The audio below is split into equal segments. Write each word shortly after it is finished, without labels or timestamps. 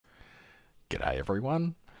G'day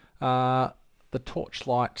everyone. The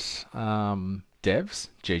Torchlight devs,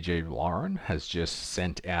 GG Lauren, has just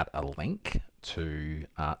sent out a link to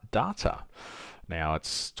data. Now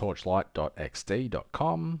it's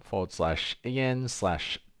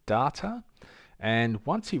torchlight.xd.com/en/data. And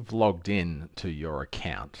once you've logged in to your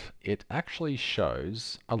account, it actually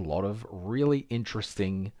shows a lot of really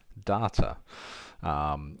interesting data.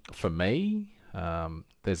 For me,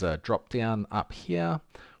 there's a drop down up here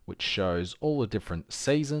which shows all the different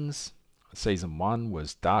seasons. Season 1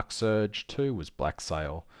 was Dark Surge, 2 was Black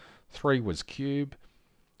Sail, 3 was Cube,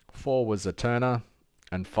 4 was Eterna,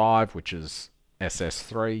 and 5, which is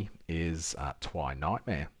SS3, is Twi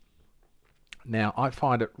Nightmare. Now, I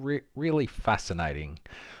find it really fascinating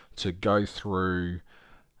to go through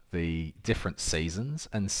the different seasons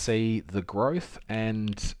and see the growth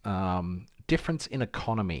and difference in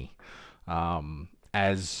economy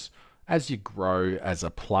as you grow as a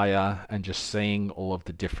player, and just seeing all of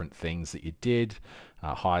the different things that you did.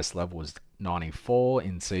 Highest level was 94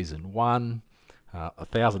 in season 1.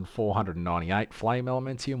 1,498 flame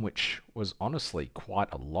elementium, which was honestly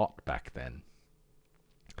quite a lot back then.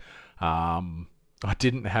 I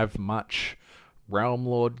didn't have much Realm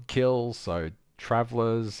Lord kills, so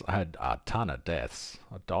Travelers, I had a ton of deaths.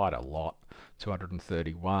 I died a lot.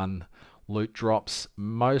 231. Loot drops,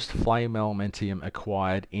 most flame elementium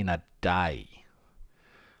acquired in a day.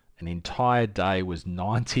 An entire day was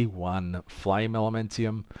 91 flame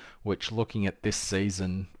elementium, which looking at this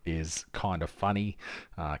season is kind of funny,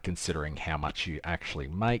 considering how much you actually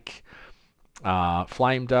make.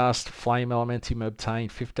 Flame dust, flame elementium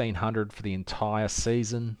obtained 1500 for the entire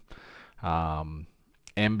season.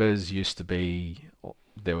 Embers used to be,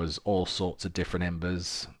 there was all sorts of different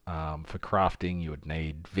embers. For crafting, you would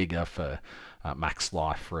need vigor for max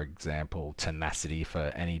life, for example, tenacity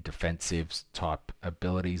for any defensive type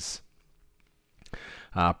abilities.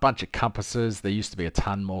 A bunch of compasses. There used to be a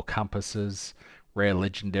ton more compasses. Rare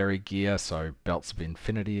legendary gear, so belts of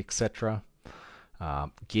infinity, etc.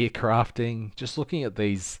 Gear crafting. Just looking at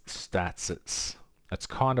these stats, it's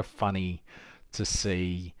kind of funny to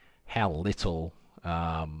see how little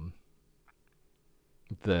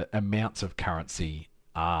the amounts of currency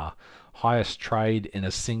are. Highest trade in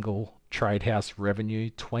a single trade house revenue,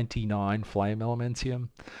 29 flame elementium.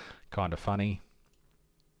 Kind of funny.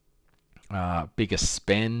 Biggest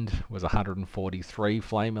spend was 143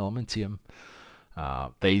 flame elementium.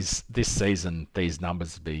 This season, these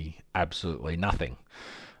numbers would be absolutely nothing.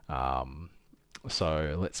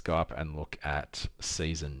 So let's go up and look at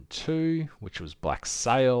season 2, which was Black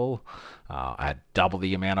Sail. I had double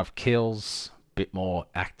the amount of kills, bit more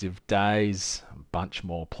active days, a bunch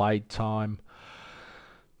more played time,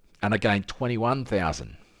 and again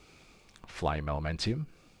 21,000 flame elementium,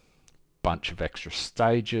 bunch of extra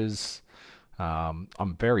stages.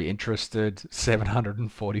 I'm very interested.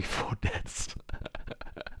 744 deaths.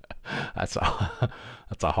 that's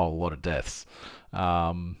a whole lot of deaths.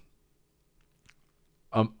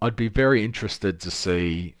 I'd be very interested to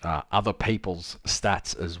see other people's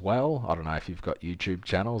stats as well. I don't know if you've got YouTube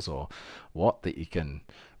channels or what, that you can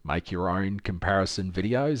make your own comparison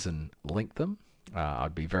videos and link them.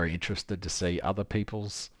 I'd be very interested to see other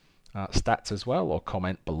people's stats as well, or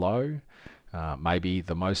comment below. Maybe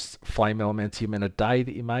the most flame elementium in a day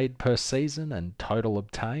that you made per season and total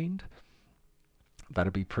obtained.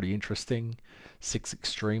 That'd be pretty interesting. 6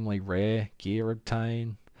 extremely rare gear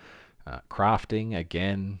obtained. Crafting,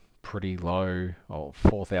 again, pretty low, or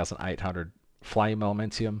 4,800 flame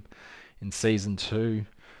elementium in season 2.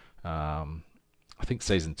 I think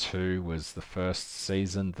season 2 was the first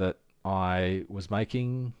season that I was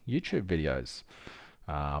making YouTube videos.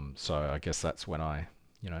 So I guess that's when I,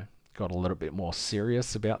 got a little bit more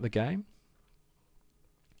serious about the game.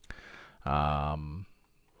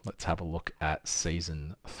 Let's have a look at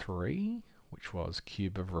season 3, which was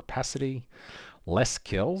Cube of Rapacity. Less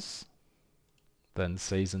kills than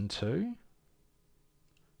season 2.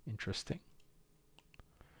 Interesting. I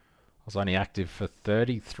was only active for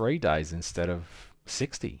 33 days instead of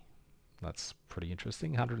 60. That's pretty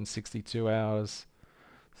interesting. 162 hours,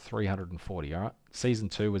 340. All right. Season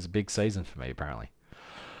 2 was a big season for me, apparently.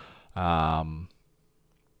 All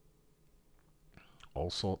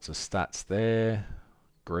sorts of stats there.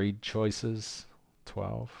 Greed choices,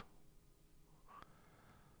 12.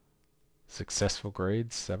 Successful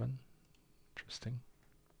greeds, 7. Interesting.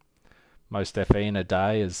 Most FE in a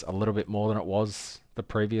day is a little bit more than it was the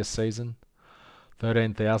previous season.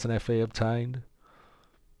 13,000 FE obtained.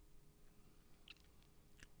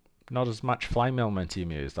 Not as much flame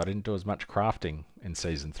elementium used. I didn't do as much crafting in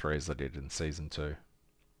season 3 as I did in season 2.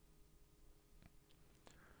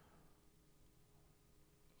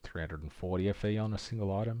 340 FE on a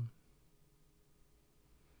single item.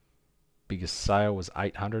 Biggest sale was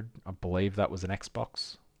 800. I believe that was an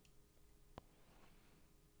Xbox.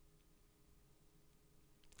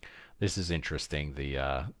 This is interesting.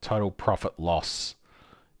 The total profit loss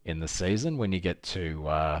in the season when you get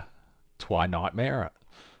to Twi Nightmare.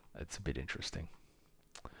 It's a bit interesting.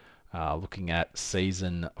 Looking at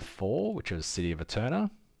Season 4, which is City of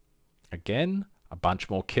Eterna. Again, a bunch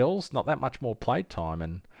more kills, not that much more play time,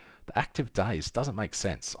 and the active days doesn't make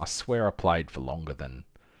sense. I swear I played for longer than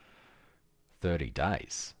 30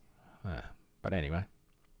 days. But anyway,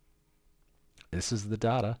 this is the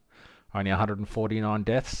data. Only 149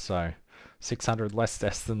 deaths, so 600 less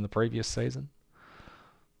deaths than the previous season.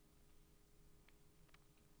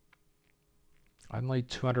 Only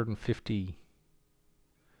 250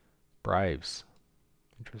 Braves.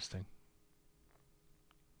 Interesting.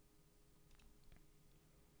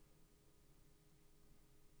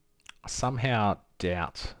 I somehow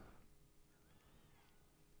doubt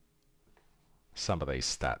some of these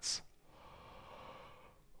stats.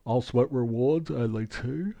 Ultimate rewards, only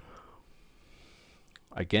 2.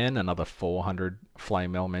 Again, another 400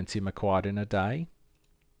 flame elementium acquired in a day.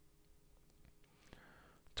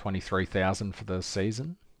 23,000 for the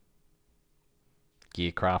season.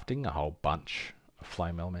 Gear crafting, a whole bunch of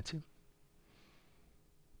flame elementium.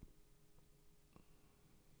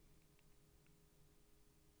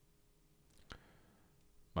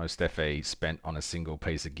 Most FE spent on a single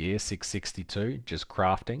piece of gear, 662, just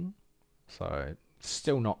crafting. So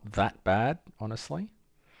still not that bad, honestly.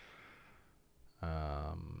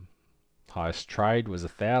 Highest trade was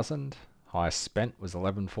 1,000. Highest spent was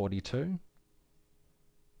 1142.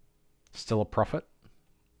 Still a profit.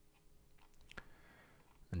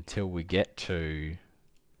 Until we get to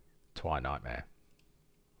Twi Nightmare.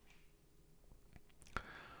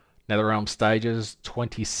 Netherrealm stages,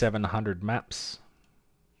 2,700 maps.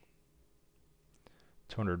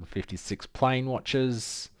 256 plane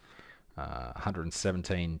watchers.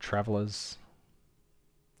 117 travelers.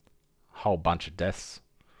 Whole bunch of deaths.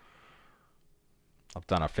 I've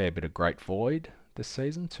done a fair bit of Great Void this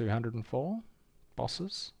season, 204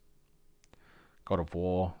 bosses. God of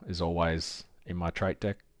War is always in my trait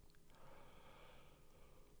deck.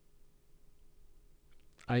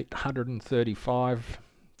 835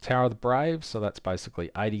 Tower of the Brave, so that's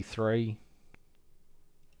basically 83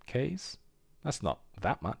 keys. That's not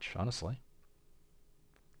that much, honestly.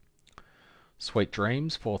 Sweet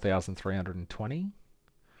Dreams, 4,320.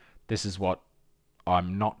 This is what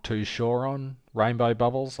I'm not too sure on. Rainbow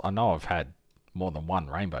Bubbles. I know I've had more than one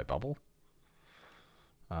Rainbow Bubble.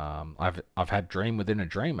 I've had Dream Within a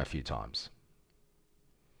Dream a few times.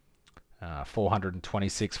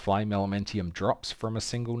 426 Flame Elementium drops from a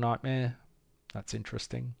single Nightmare. That's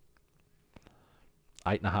interesting.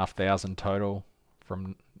 8,500 total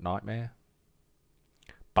from Nightmare.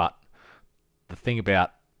 But the thing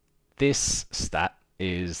about this stat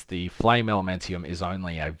is the Flame Elementium is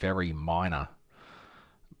only a very minor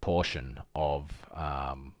portion of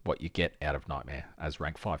what you get out of Nightmare, as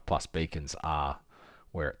rank 5 plus beacons are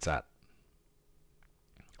where it's at.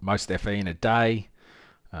 Most FE in a day,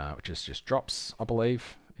 which is just drops, I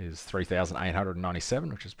believe, is 3,897,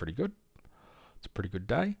 which is pretty good. It's a pretty good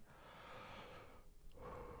day.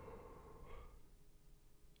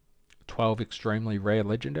 12 extremely rare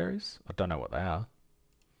legendaries. I don't know what they are.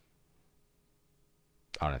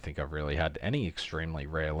 I don't think I've really had any extremely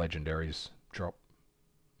rare legendaries drop.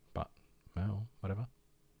 But, well, whatever.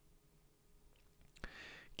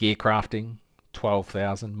 Gear crafting,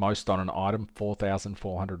 12,000. Most on an item,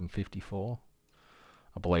 4,454.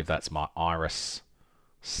 I believe that's my Iris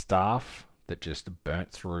staff that just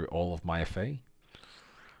burnt through all of my FE.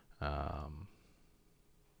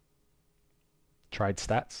 Trade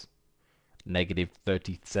stats. Negative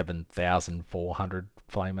 37,400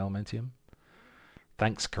 flame elementium.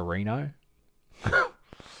 Thanks, Carino.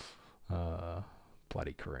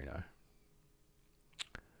 Bloody Carino.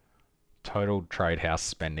 Total trade house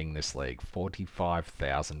spending this league,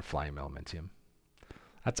 45,000 flame elementium.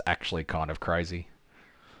 That's actually kind of crazy.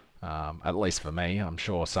 At least for me. I'm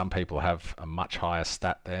sure some people have a much higher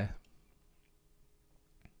stat there.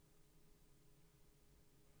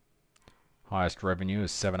 Highest revenue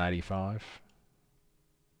is 785.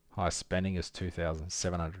 Highest spending is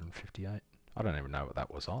 2,758. I don't even know what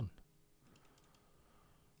that was on.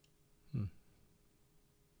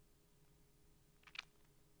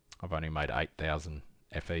 I've only made 8,000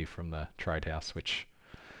 FE from the trade house, which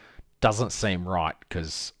doesn't seem right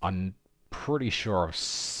because I'm pretty sure I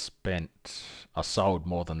sold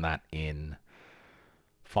more than that in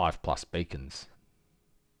 5 plus beacons.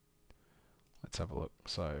 Let's have a look.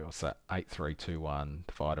 So what's that? 8321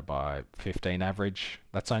 divided by 15 average.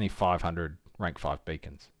 That's only 500 rank 5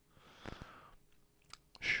 beacons.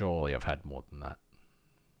 Surely I've had more than that.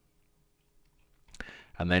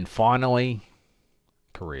 And then finally,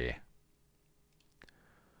 career.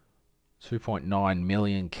 2.9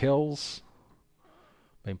 million kills.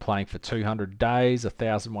 Been playing for 200 days,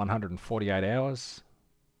 1,148 hours.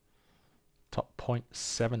 Top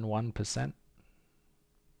 0.71%.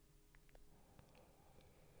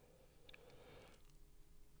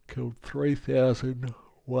 Killed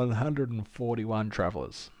 3,141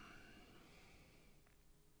 travelers.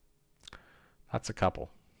 That's a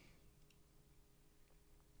couple.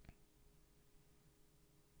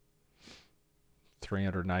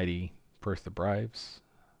 $380 Proof the Braves.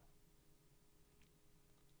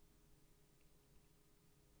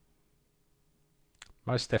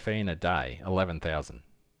 Most FE in a day, 11,000.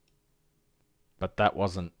 But that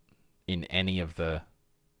wasn't in any of the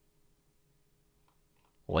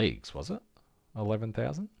leagues, was it?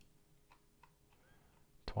 11,000?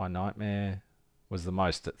 Twine Nightmare was the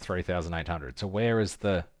most at 3,800. So where's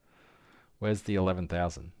the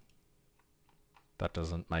 11,000? That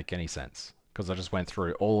doesn't make any sense, because I just went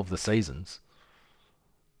through all of the seasons.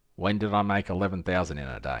 When did I make 11,000 in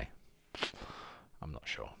a day? I'm not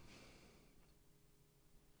sure.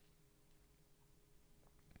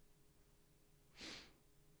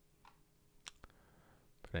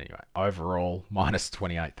 But anyway, overall, minus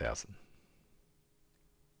 28,000.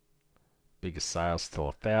 Biggest sales still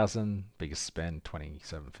 1,000. Biggest spend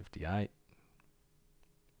 2,758.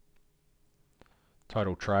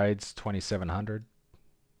 Total trades 2,700.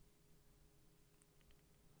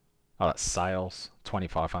 Oh, that's sales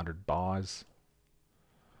 2,500 buys.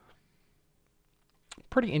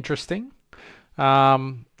 Pretty interesting.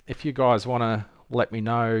 If you guys want to let me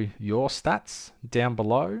know your stats down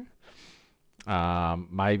below,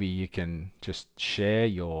 maybe you can just share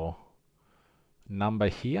your number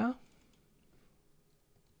here.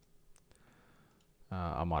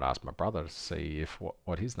 I might ask my brother to see if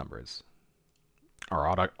what his number is.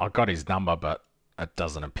 Alright, I got his number, but it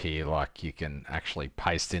doesn't appear like you can actually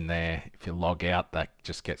paste in there. If you log out, that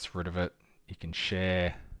just gets rid of it. You can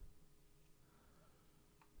share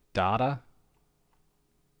data.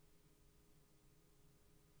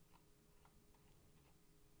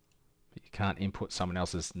 But you can't input someone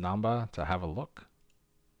else's number to have a look.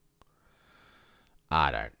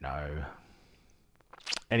 I don't know.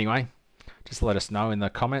 Anyway, just let us know in the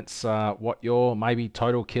comments what your maybe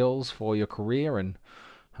total kills for your career and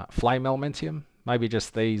Flame Elementium. Maybe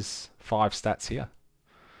just these 5 stats here.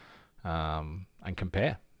 And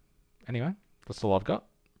compare. Anyway, that's all I've got.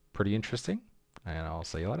 Pretty interesting. And I'll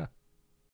see you later.